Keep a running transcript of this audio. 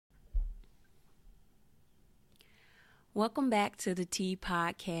Welcome back to the Tea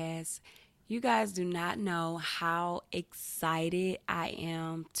Podcast. You guys do not know how excited I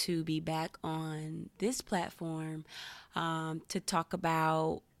am to be back on this platform to talk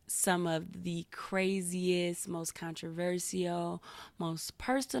about some of the craziest, most controversial, most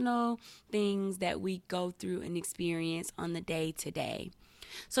personal things that we go through and experience on the day to day.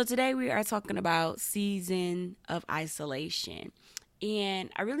 So today we are talking about season of isolation. And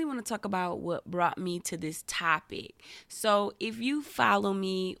I really want to talk about what brought me to this topic. So, if you follow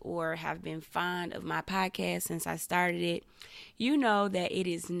me or have been fond of my podcast since I started it, you know that it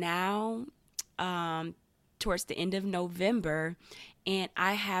is now um, towards the end of November, and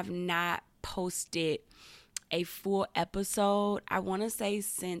I have not posted a full episode, I want to say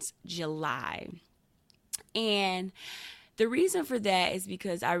since July. And the reason for that is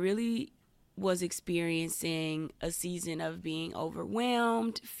because I really was experiencing a season of being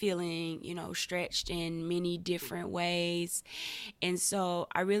overwhelmed, feeling, stretched in many different ways. And so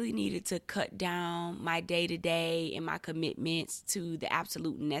I really needed to cut down my day to day and my commitments to the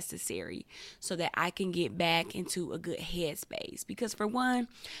absolute necessary so that I can get back into a good headspace. Because for one,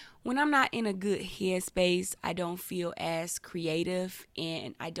 when I'm not in a good headspace, I don't feel as creative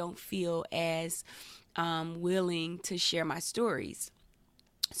and I don't feel as willing to share my stories.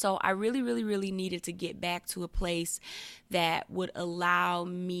 So I really, really, really needed to get back to a place that would allow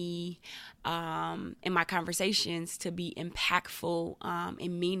me in my conversations to be impactful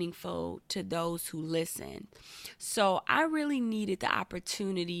and meaningful to those who listen. So I really needed the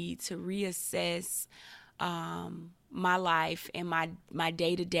opportunity to reassess my life and my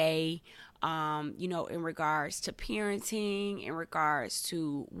day to day, in regards to parenting, in regards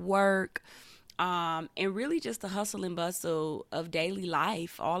to work. And really just the hustle and bustle of daily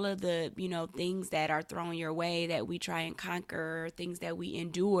life, all of the, things that are thrown your way that we try and conquer, things that we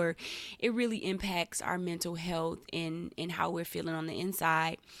endure, it really impacts our mental health and how we're feeling on the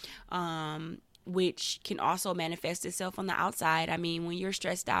inside, which can also manifest itself on the outside. I mean, when you're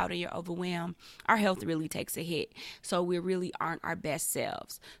stressed out or you're overwhelmed, our health really takes a hit. So we really aren't our best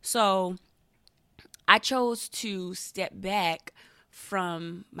selves. So I chose to step back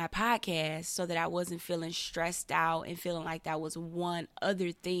from my podcast so that I wasn't feeling stressed out and feeling like that was one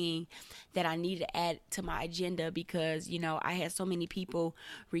other thing that I needed to add to my agenda because, I had so many people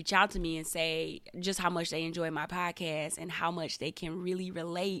reach out to me and say just how much they enjoy my podcast and how much they can really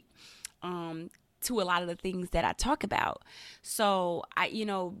relate to a lot of the things that I talk about. So I,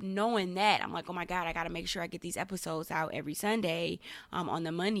 knowing that, I'm like, oh my God, I got to make sure I get these episodes out every Sunday on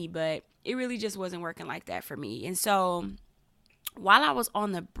the money, but it really just wasn't working like that for me. And so while I was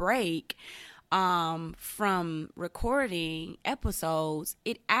on the break from recording episodes,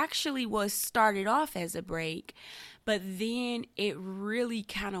 it actually was started off as a break, but then it really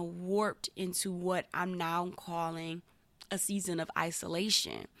kind of warped into what I'm now calling a season of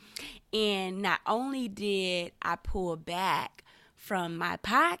isolation. And not only did I pull back from my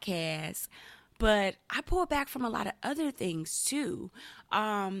podcast, but I pulled back from a lot of other things too.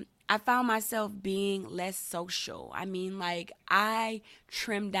 I found myself being less social. I mean, like I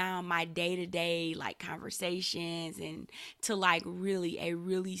trimmed down my day-to-day like conversations and to like really a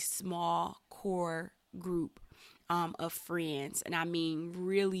really small core group of friends. And I mean,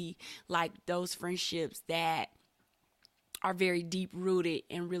 really like those friendships that are very deep rooted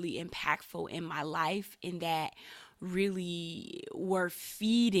and really impactful in my life and that really were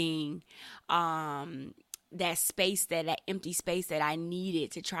feeding that empty space that I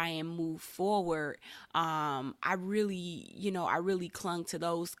needed to try and move forward. I really clung to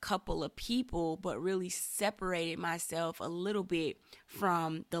those couple of people, but really separated myself a little bit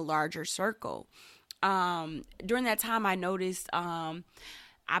from the larger circle. During that time, I noticed I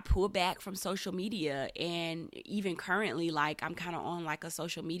pulled back from social media, and even currently, like I'm kind of on like a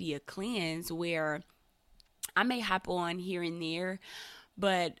social media cleanse where I may hop on here and there.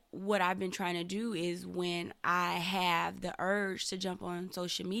 But what I've been trying to do is when I have the urge to jump on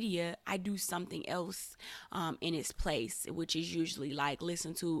social media, I do something else in its place, which is usually like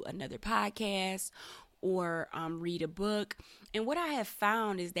listen to another podcast or read a book. And what I have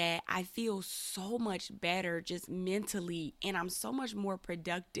found is that I feel so much better just mentally, and I'm so much more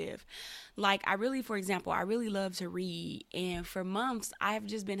productive. Like for example, I really love to read, and for months I've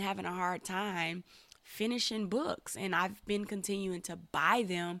just been having a hard time finishing books, and I've been continuing to buy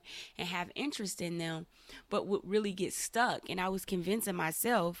them and have interest in them, but would really get stuck. And I was convincing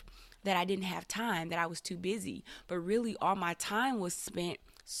myself that I didn't have time, that I was too busy, but really all my time was spent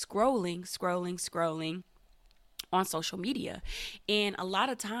scrolling on social media. And a lot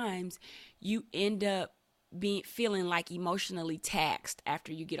of times you end up being feeling like emotionally taxed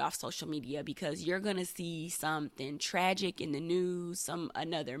after you get off social media, because you're gonna see something tragic in the news,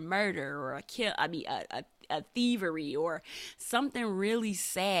 another murder or a thievery or something really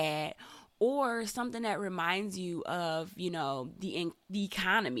sad, or something that reminds you of, the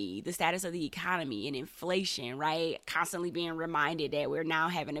economy, the status of the economy and inflation, right? Constantly being reminded that we're now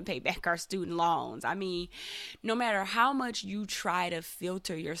having to pay back our student loans. I mean, no matter how much you try to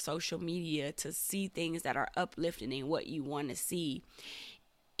filter your social media to see things that are uplifting and what you want to see,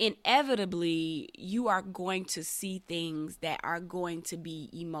 inevitably you are going to see things that are going to be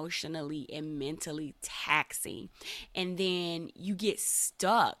emotionally and mentally taxing, and then you get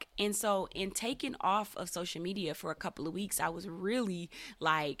stuck. And so in taking off of social media for a couple of weeks, I was really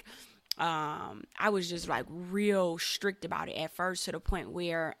like I was just like real strict about it at first, to the point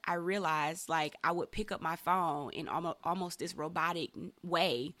where I realized like I would pick up my phone in almost this robotic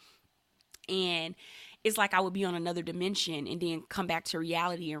way, and it's like I would be on another dimension and then come back to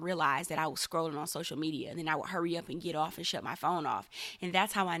reality and realize that I was scrolling on social media, and then I would hurry up and get off and shut my phone off. And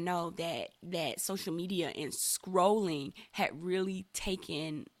that's how I know that social media and scrolling had really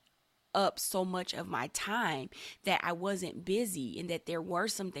taken up so much of my time, that I wasn't busy, and that there were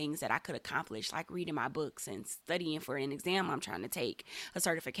some things that I could accomplish, like reading my books and studying for an exam I'm trying to take, a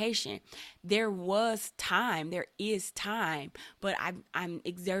certification. There is time, but I'm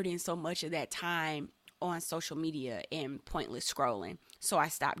exerting so much of that time on social media and pointless scrolling. So I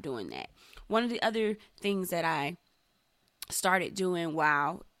stopped doing that. One of the other things that I started doing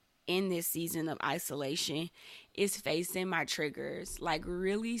while in this season of isolation is facing my triggers, like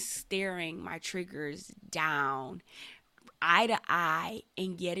really staring my triggers down eye to eye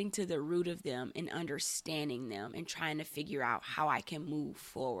and getting to the root of them and understanding them and trying to figure out how I can move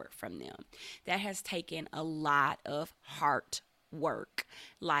forward from them. That has taken a lot of heart work,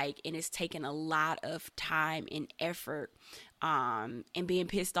 and it's taken a lot of time and effort, and being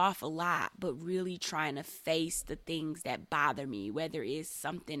pissed off a lot, but really trying to face the things that bother me, whether it's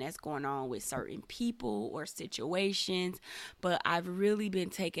something that's going on with certain people or situations. But I've really been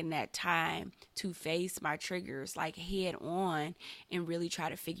taking that time to face my triggers like head on and really try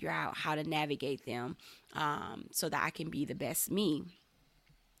to figure out how to navigate them, so that I can be the best me.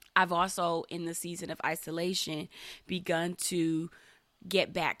 I've also, in the season of isolation, begun to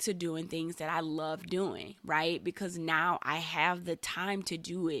get back to doing things that I love doing, right? Because now I have the time to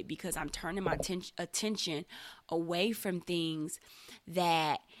do it, because I'm turning my attention away from things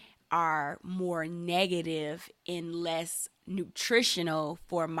that are more negative and less nutritional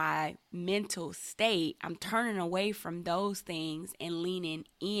for my mental state. I'm turning away from those things and leaning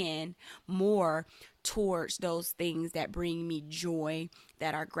in more towards those things that bring me joy,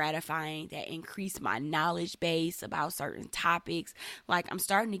 that are gratifying, that increase my knowledge base about certain topics. Like, I'm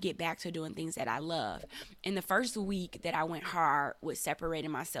starting to get back to doing things that I love. In the first week that I went hard with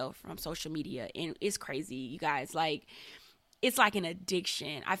separating myself from social media, and it's crazy, you guys, like, it's like an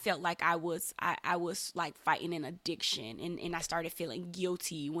addiction. I felt like I was like fighting an addiction, and I started feeling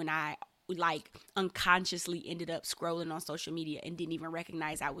guilty when I like unconsciously ended up scrolling on social media and didn't even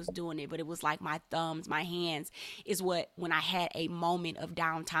recognize I was doing it. But it was like my thumbs, my hands is what, when I had a moment of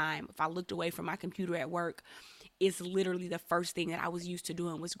downtime, if I looked away from my computer at work, it's literally the first thing that I was used to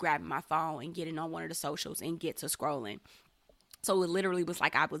doing was grabbing my phone and getting on one of the socials and get to scrolling. So it literally was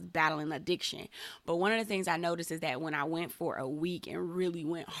like I was battling addiction. But one of the things I noticed is that when I went for a week and really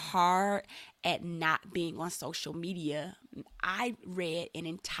went hard at not being on social media, I read an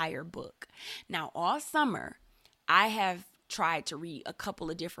entire book. Now, all summer, I have tried to read a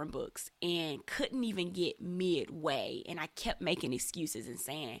couple of different books and couldn't even get midway. And I kept making excuses and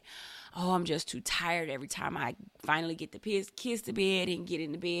saying, oh, I'm just too tired. Every time I finally get the kids to bed and get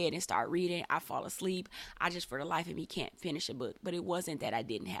into bed and start reading, I fall asleep. I just, for the life of me, can't finish a book. But it wasn't that I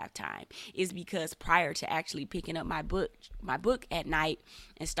didn't have time. It's because prior to actually picking up my book at night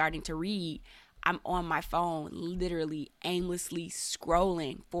and starting to read, I'm on my phone, literally aimlessly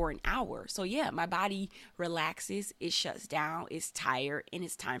scrolling for an hour. So yeah, my body relaxes, it shuts down, it's tired, and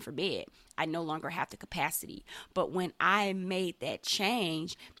it's time for bed. I no longer have the capacity. But when I made that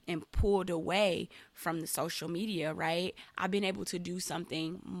change and pulled away from the social media, right, I've been able to do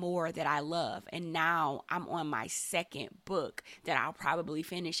something more that I love. And now I'm on my second book that I'll probably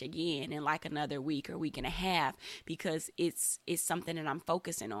finish again in like another week or week and a half, because it's something that I'm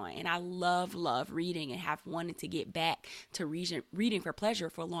focusing on. And I love reading and have wanted to get back to reading for pleasure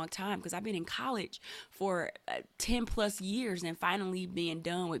for a long time, because I've been in college for 10 plus years, and finally being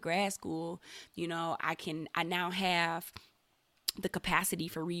done with grad school, I now have the capacity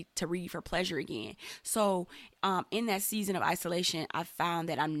to read for pleasure again. So in that season of isolation, I found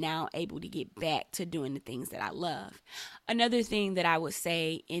that I'm now able to get back to doing the things that I love. Another thing that I would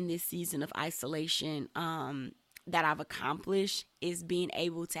say in this season of isolation that I've accomplished is being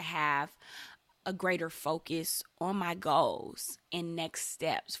able to have a greater focus on my goals and next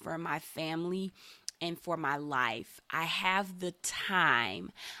steps for my family and for my life. I have the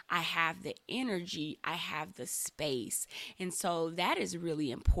time, I have the energy, I have the space. And so that is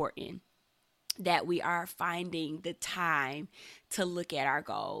really important, that we are finding the time to look at our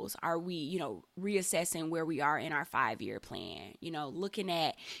goals. Are we, reassessing where we are in our 5-year plan? Looking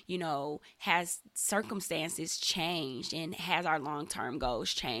at, has circumstances changed, and has our long-term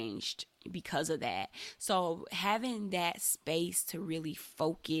goals changed because of that? So having that space to really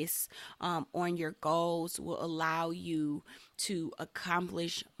focus on your goals will allow you to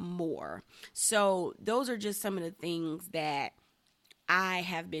accomplish more. So those are just some of the things that I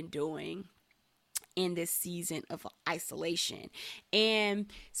have been doing in this season of isolation.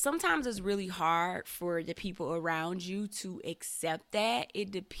 And sometimes it's really hard for the people around you to accept that. It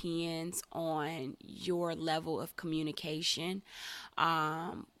depends on your level of communication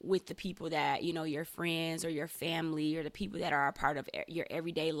with the people that, your friends or your family or the people that are a part of your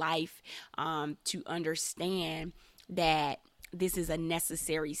everyday life, to understand that this is a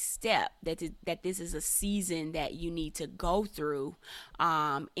necessary step, that this is a season that you need to go through.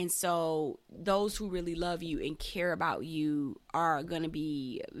 And so those who really love you and care about you are going to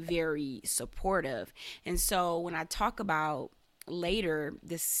be very supportive. And so when I talk about later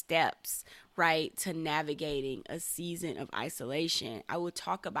the steps, right, to navigating a season of isolation, I will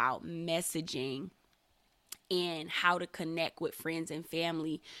talk about messaging and how to connect with friends and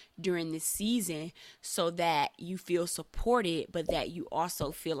family during this season so that you feel supported, but that you also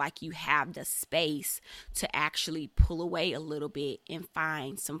feel like you have the space to actually pull away a little bit and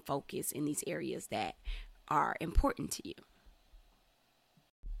find some focus in these areas that are important to you.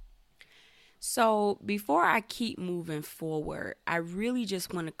 So before I keep moving forward, I really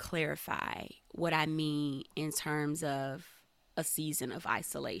just want to clarify what I mean in terms of a season of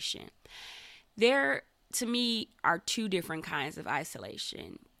isolation. There, to me, are two different kinds of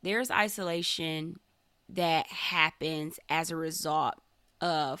isolation. There's isolation that happens as a result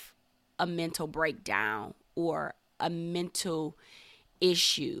of a mental breakdown or a mental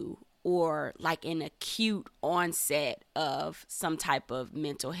issue, or like an acute onset of some type of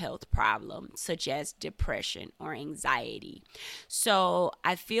mental health problem, such as depression or anxiety. So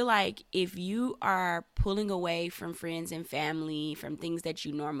I feel like if you are pulling away from friends and family, from things that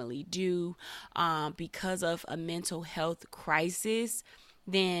you normally do, because of a mental health crisis,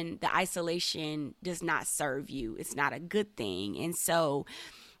 then the isolation does not serve you. It's not a good thing. And so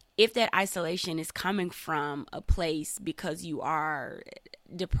if that isolation is coming from a place because you are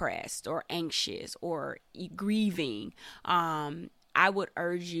depressed or anxious or grieving, I would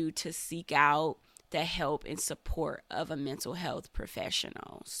urge you to seek out the help and support of a mental health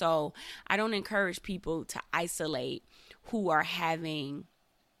professional. So I don't encourage people to isolate who are having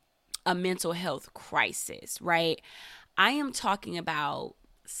a mental health crisis, right? I am talking about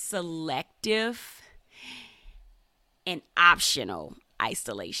selective and optional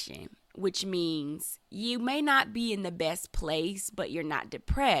isolation, which means you may not be in the best place, but you're not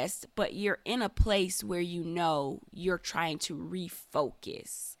depressed, but you're in a place where you're trying to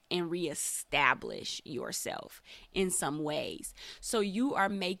refocus and reestablish yourself in some ways. So you are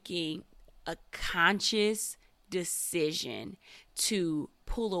making a conscious decision to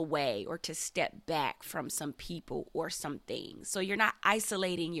pull away or to step back from some people or some things. So you're not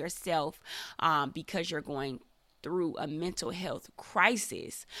isolating yourself because you're going through a mental health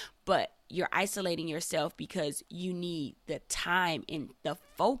crisis, but you're isolating yourself because you need the time and the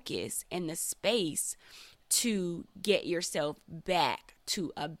focus and the space to get yourself back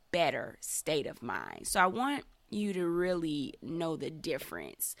to a better state of mind. So I want you to really know the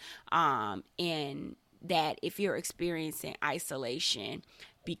difference in that if you're experiencing isolation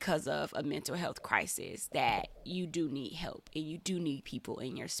because of a mental health crisis, that you do need help and you do need people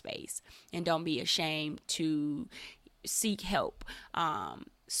in your space. And don't be ashamed to seek help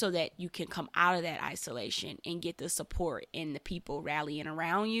so that you can come out of that isolation and get the support and the people rallying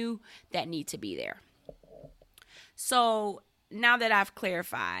around you that need to be there. So now that I've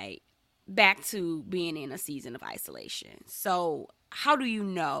clarified, back to being in a season of isolation. So how do you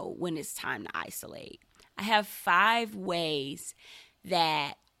know when it's time to isolate? I have 5 ways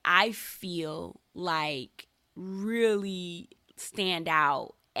that I feel like really stand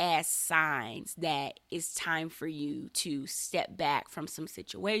out as signs that it's time for you to step back from some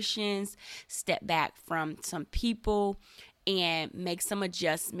situations, step back from some people, and make some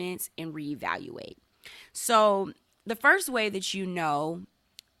adjustments and reevaluate. So the first way that you know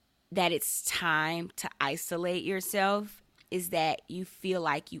that it's time to isolate yourself is that you feel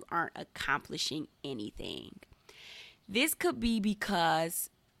like you aren't accomplishing anything. This could be because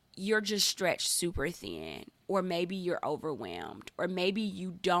you're just stretched super thin, or maybe you're overwhelmed, or maybe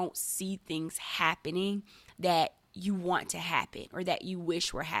you don't see things happening that you want to happen or that you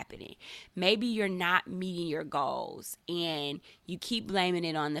wish were happening. Maybe you're not meeting your goals and you keep blaming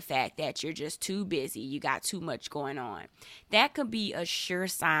it on the fact that you're just too busy, you got too much going on. That could be a sure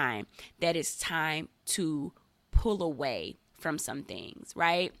sign that it's time to pull away from some things,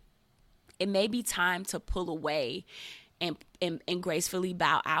 right? It may be time to pull away and gracefully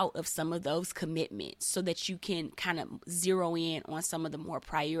bow out of some of those commitments so that you can kind of zero in on some of the more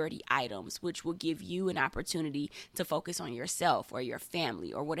priority items, which will give you an opportunity to focus on yourself or your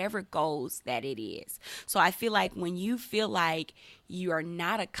family or whatever goals that it is. So I feel like when you feel like you are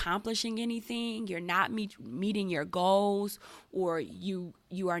not accomplishing anything, you're not meeting your goals, or you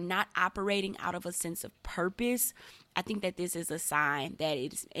are not operating out of a sense of purpose, I think that this is a sign that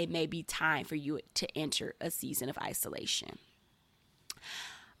it may be time for you to enter a season of isolation.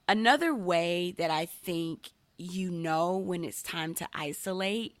 Another way that I think you know when it's time to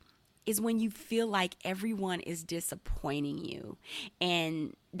isolate is when you feel like everyone is disappointing you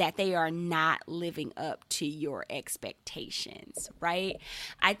and that they are not living up to your expectations, right?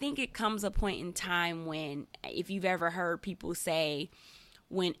 I think it comes a point in time when, if you've ever heard people say,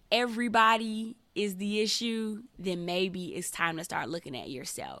 when everybody is the issue, then maybe it's time to start looking at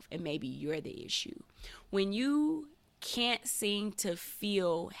yourself and maybe you're the issue. When you can't seem to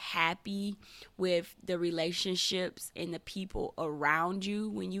feel happy with the relationships and the people around you,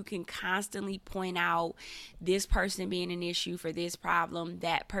 when you can constantly point out this person being an issue for this problem,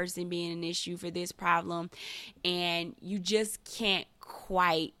 that person being an issue for this problem, and you just can't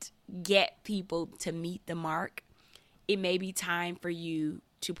quite get people to meet the mark, it may be time for you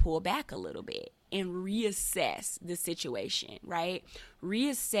to pull back a little bit and reassess the situation, right?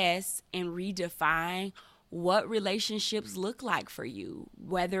 Reassess and redefine what relationships look like for you,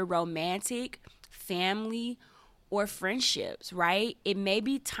 whether romantic, family, or friendships, right? It may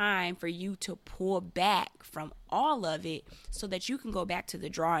be time for you to pull back from all of it so that you can go back to the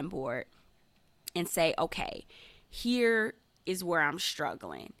drawing board and say, okay, here is where I'm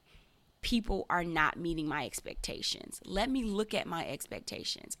struggling. People are not meeting my expectations. Let me look at my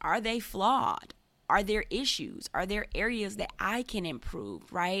expectations. Are they flawed? Are there issues? Are there areas that I can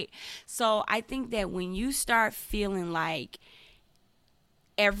improve, right? So I think that when you start feeling like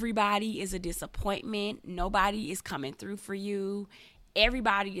everybody is a disappointment, nobody is coming through for you,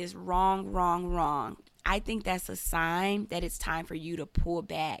 everybody is wrong, I think that's a sign that it's time for you to pull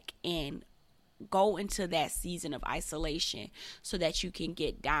back and go into that season of isolation so that you can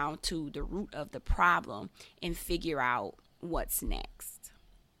get down to the root of the problem and figure out what's next.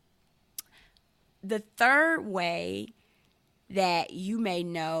 The third way that you may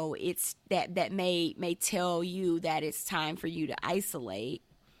know it's that may tell you that it's time for you to isolate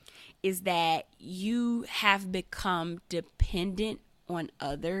is that you have become dependent on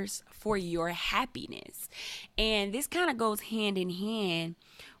others for your happiness. And this kind of goes hand in hand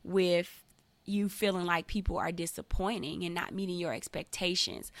with you feeling like people are disappointing and not meeting your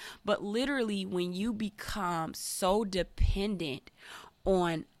expectations. But literally, when you become so dependent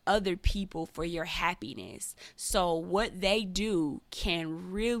on other people for your happiness, so what they do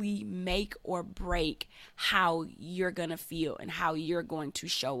can really make or break how you're going to feel and how you're going to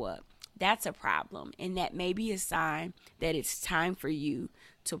show up. That's a problem. And that may be a sign that it's time for you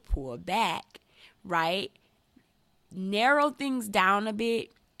to pull back, right? Narrow things down a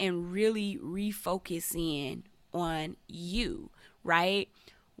bit and really refocus in on you, right?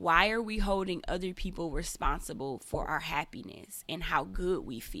 Why are we holding other people responsible for our happiness and how good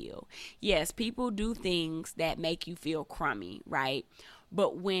we feel? Yes, people do things that make you feel crummy, right?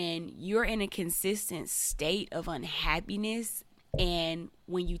 But when you're in a consistent state of unhappiness, and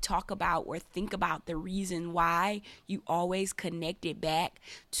when you talk about or think about the reason why, you always connect it back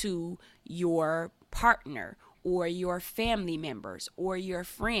to your partner or your family members or your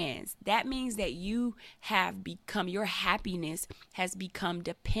friends, that means that your happiness has become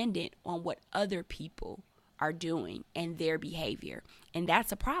dependent on what other people are doing and their behavior. And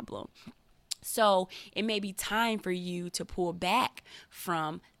that's a problem. So it may be time for you to pull back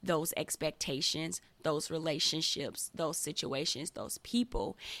from those expectations, those relationships, those situations, those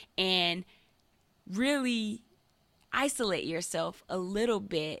people, and really isolate yourself a little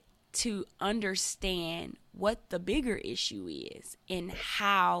bit to understand what the bigger issue is and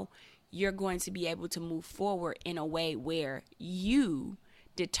how you're going to be able to move forward in a way where you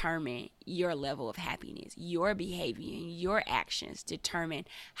determine your level of happiness. Your behavior and your actions determine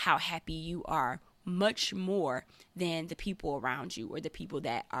how happy you are, much more than the people around you or the people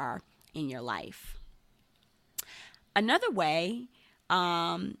that are in your life. Another way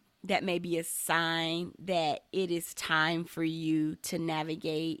that may be a sign that it is time for you to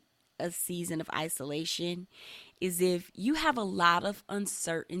navigate a season of isolation is if you have a lot of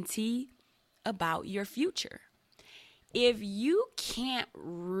uncertainty about your future. If you can't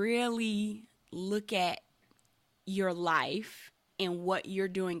really look at your life and what you're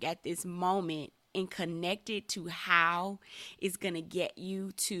doing at this moment and connect it to how it's going to get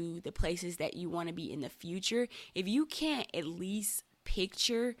you to the places that you want to be in the future, if you can't at least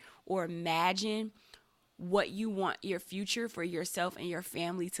picture or imagine what you want your future for yourself and your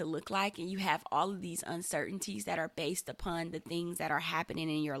family to look like, and you have all of these uncertainties that are based upon the things that are happening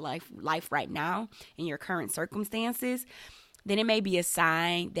in your life right now, in your current circumstances, then it may be a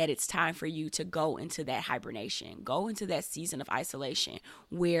sign that it's time for you to go into that hibernation, go into that season of isolation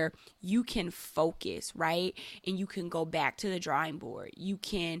where you can focus, right? And you can go back to the drawing board. You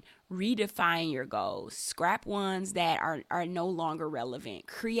can redefine your goals, scrap ones that are no longer relevant,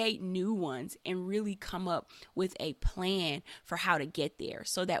 create new ones, and really come up with a plan for how to get there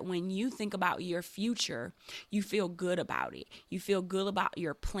so that when you think about your future, you feel good about it. You feel good about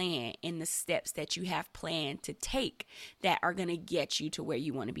your plan and the steps that you have planned to take that are going to get you to where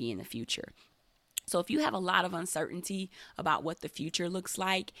you want to be in the future. So if you have a lot of uncertainty about what the future looks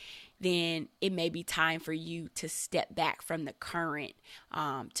like, then it may be time for you to step back from the current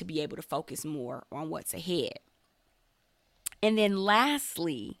to be able to focus more on what's ahead. And then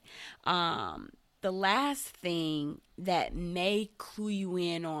lastly, the last thing that may clue you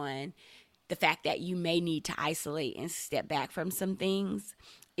in on the fact that you may need to isolate and step back from some things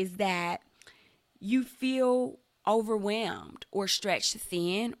is that you feel overwhelmed or stretched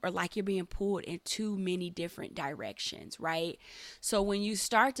thin, or like you're being pulled in too many different directions, right? So when you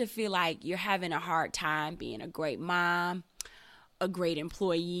start to feel like you're having a hard time being a great mom, a great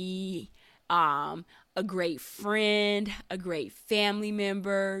employee, a great friend, a great family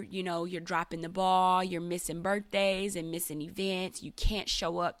member, you're dropping the ball, you're missing birthdays and missing events, you can't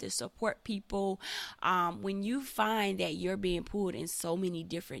show up to support people. When you find that you're being pulled in so many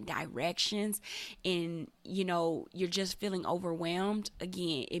different directions and, you're just feeling overwhelmed,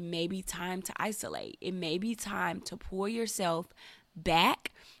 again, it may be time to isolate. It may be time to pull yourself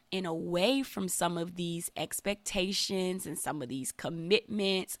back and away from some of these expectations and some of these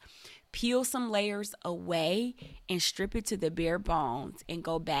commitments. Peel some layers away and strip it to the bare bones and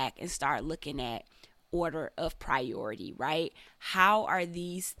go back and start looking at order of priority, right? How are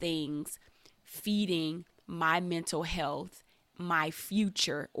these things feeding my mental health, my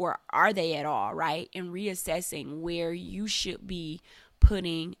future, or are they at all, right? And reassessing where you should be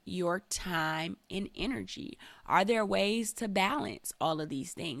putting your time and energy. Are there ways to balance all of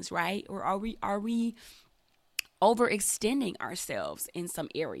these things, right? Or are we overextending ourselves in some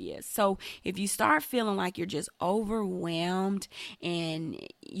areas? So if you start feeling like you're just overwhelmed and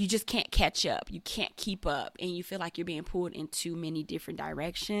you just can't catch up, you can't keep up, and you feel like you're being pulled in too many different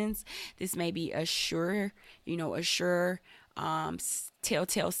directions, this may be a sure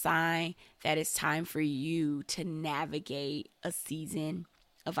telltale sign that it's time for you to navigate a season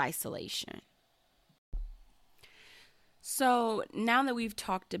of isolation. So now that we've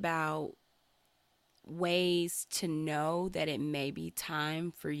talked about ways to know that it may be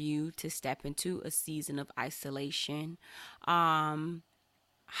time for you to step into a season of isolation,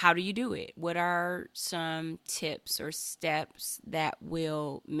 how do you do it? What are some tips or steps that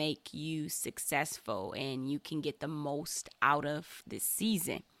will make you successful and you can get the most out of this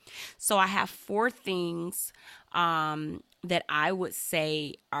season? So I have 4 things that I would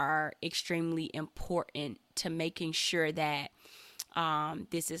say are extremely important to making sure that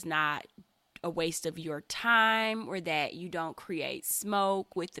this is not a waste of your time or that you don't create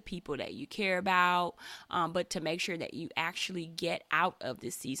smoke with the people that you care about, but to make sure that you actually get out of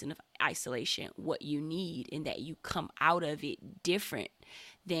this season of isolation what you need and that you come out of it different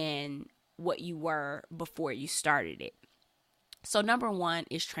than what you were before you started it. So number 1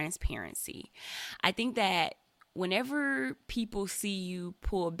 is transparency. I think that whenever people see you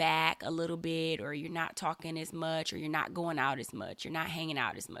pull back a little bit, or you're not talking as much, or you're not going out as much, you're not hanging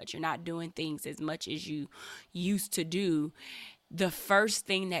out as much, you're not doing things as much as you used to do, the first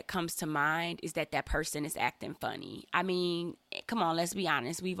thing that comes to mind is that that person is acting funny. I mean, come on, let's be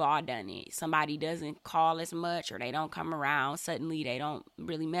honest. We've all done it. Somebody doesn't call as much or they don't come around. Suddenly they don't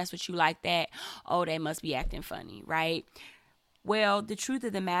really mess with you like that. Oh, they must be acting funny, right? Well, the truth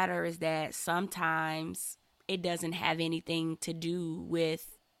of the matter is that sometimes it doesn't have anything to do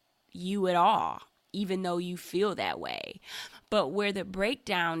with you at all, even though you feel that way. But where the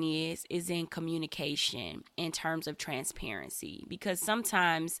breakdown is in communication in terms of transparency, because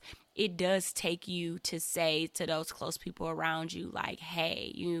sometimes it does take you to say to those close people around you, like,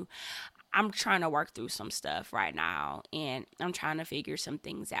 hey, I'm trying to work through some stuff right now and I'm trying to figure some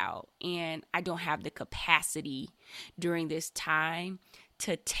things out. And I don't have the capacity during this time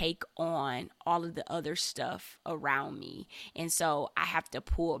to take on all of the other stuff around me. And so I have to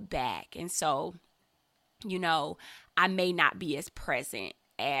pull back. And so, I may not be as present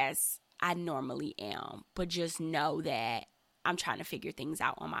as I normally am, but just know that I'm trying to figure things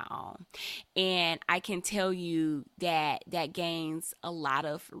out on my own. And I can tell you that gains a lot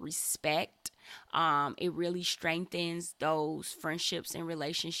of respect. It really strengthens those friendships and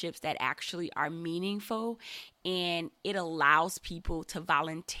relationships that actually are meaningful. And it allows people to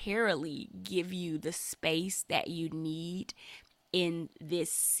voluntarily give you the space that you need in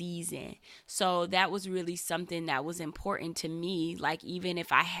this season. So that was really something that was important to me. Like, even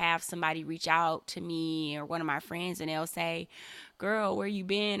if I have somebody reach out to me or one of my friends and they'll say, girl, where you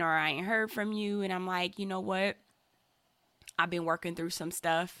been? Or I ain't heard from you. And I'm like, you know what? I've been working through some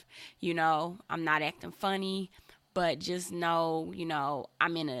stuff. I'm not acting funny, but just know,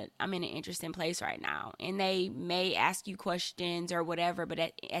 I'm in an interesting place right now. And they may ask you questions or whatever, but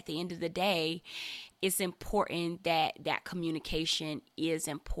at the end of the day, it's important that communication is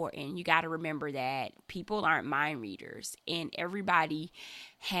important. You got to remember that people aren't mind readers, and everybody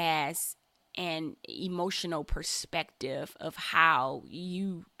has an emotional perspective of how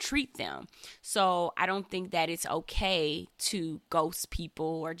you treat them. So I don't think that it's okay to ghost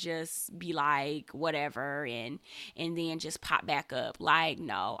people or just be like whatever and then just pop back up. Like,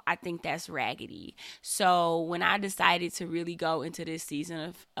 no, I think that's raggedy. So when I decided to really go into this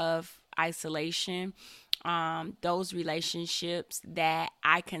season of isolation, those relationships that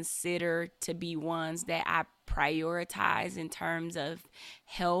I consider to be ones that I prioritize in terms of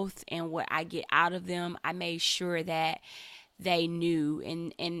health and what I get out of them, I made sure that they knew,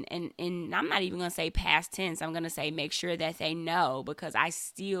 and I'm not even going to say past tense, I'm going to say make sure that they know, because I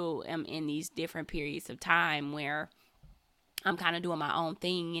still am in these different periods of time where I'm kind of doing my own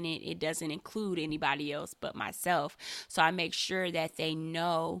thing, and it doesn't include anybody else but myself. So I make sure that they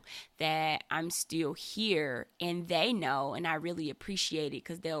know that I'm still here, and they know, and I really appreciate it,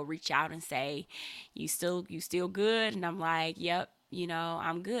 because they'll reach out and say, you still good? And I'm like, yep,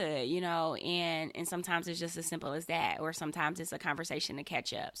 I'm good, and sometimes it's just as simple as that, or sometimes it's a conversation to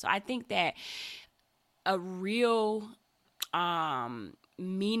catch up. So I think that a real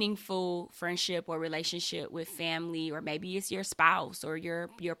meaningful friendship or relationship with family, or maybe it's your spouse or your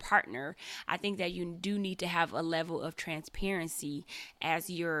partner, I think that you do need to have a level of transparency as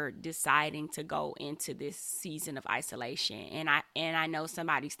you're deciding to go into this season of isolation. And I know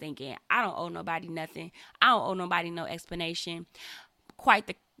somebody's thinking, I don't owe nobody nothing. I don't owe nobody no explanation. Quite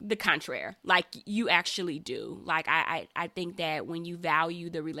the contrary. Like, you actually do. Like, I think that when you value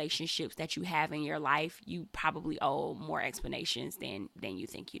the relationships that you have in your life, you probably owe more explanations than you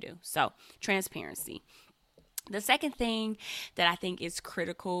think you do. So, transparency. The second thing that I think is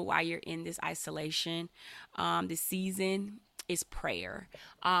critical while you're in this isolation, this season, is prayer.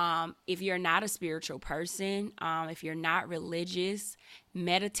 If you're not a spiritual person, if you're not religious,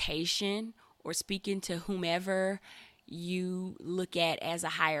 meditation or speaking to whomever you look at as a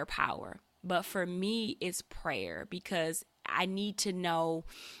higher power. But for me, it's prayer, because I need to know,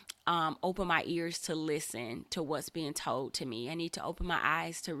 open my ears to listen to what's being told to me. I need to open my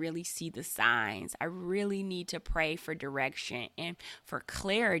eyes to really see the signs. I really need to pray for direction and for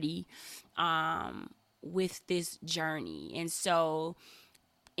clarity with this journey. And so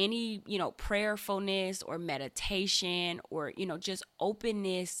any, prayerfulness or meditation or, just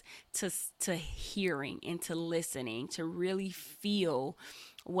openness to hearing and to listening, to really feel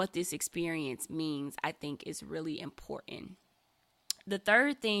what this experience means, I think is really important. The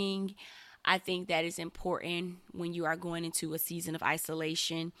third thing I think that is important when you are going into a season of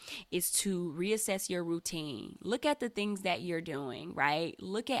isolation is to reassess your routine. Look at the things that you're doing, right?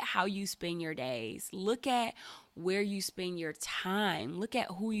 Look at how you spend your days. Look at where you spend your time. Look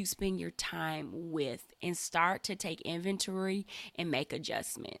at who you spend your time with, and start to take inventory and make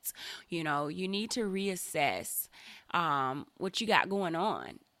adjustments. You need to reassess what you got going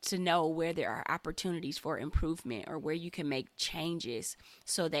on. to know where there are opportunities for improvement or where you can make changes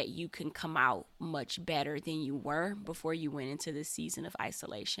so that you can come out much better than you were before you went into this season of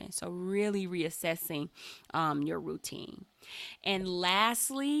isolation. So really reassessing your routine. And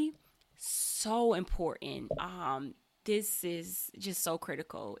lastly, so important, this is just so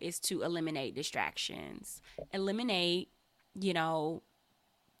critical, is to eliminate distractions. Eliminate, you know,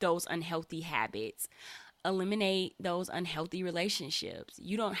 those unhealthy habits. Eliminate those unhealthy relationships.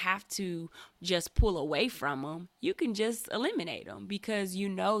 You don't have to just pull away from them. You can just eliminate them because you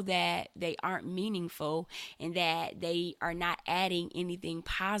know that they aren't meaningful and that they are not adding anything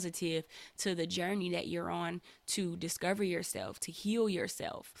positive to the journey that you're on to discover yourself, to heal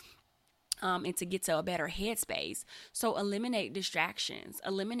yourself. And to get to a better headspace. So eliminate distractions,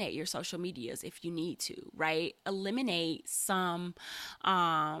 eliminate your social medias if you need to, right? Eliminate some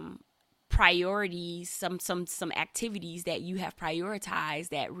priorities, some activities that you have prioritized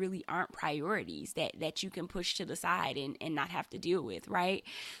that really aren't priorities, that you can push to the side and not have to deal with, right?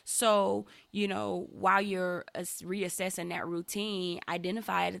 So, while you're reassessing that routine,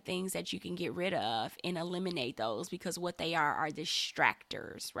 identify the things that you can get rid of and eliminate those, because what they are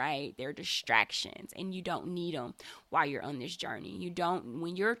distractors, right? They're distractions and you don't need them while you're on this journey.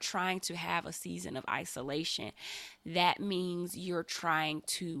 When you're trying to have a season of isolation, that means you're trying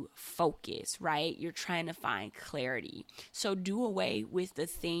to focus, right? You're trying to find clarity. So do away with the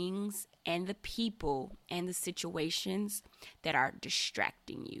things and the people and the situations that are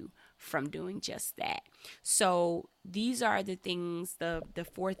distracting you from doing just that. So these are the things, the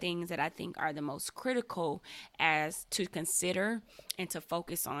 4 things that I think are the most critical as to consider and to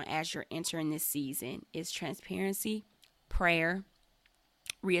focus on as you're entering this season is transparency, prayer,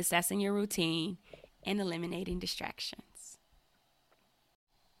 reassessing your routine, and eliminating distractions.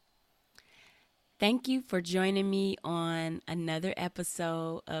 Thank you for joining me on another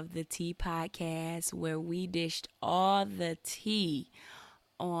episode of the Tea Podcast, where we dished all the tea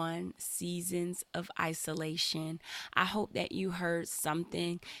on seasons of isolation. I hope that you heard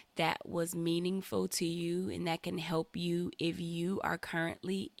something that was meaningful to you and that can help you if you are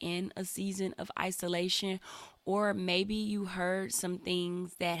currently in a season of isolation, or maybe you heard some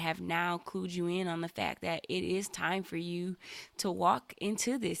things that have now clued you in on the fact that it is time for you to walk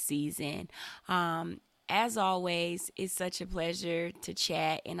into this season. As always, it's such a pleasure to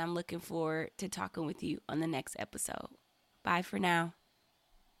chat, and I'm looking forward to talking with you on the next episode. Bye for now.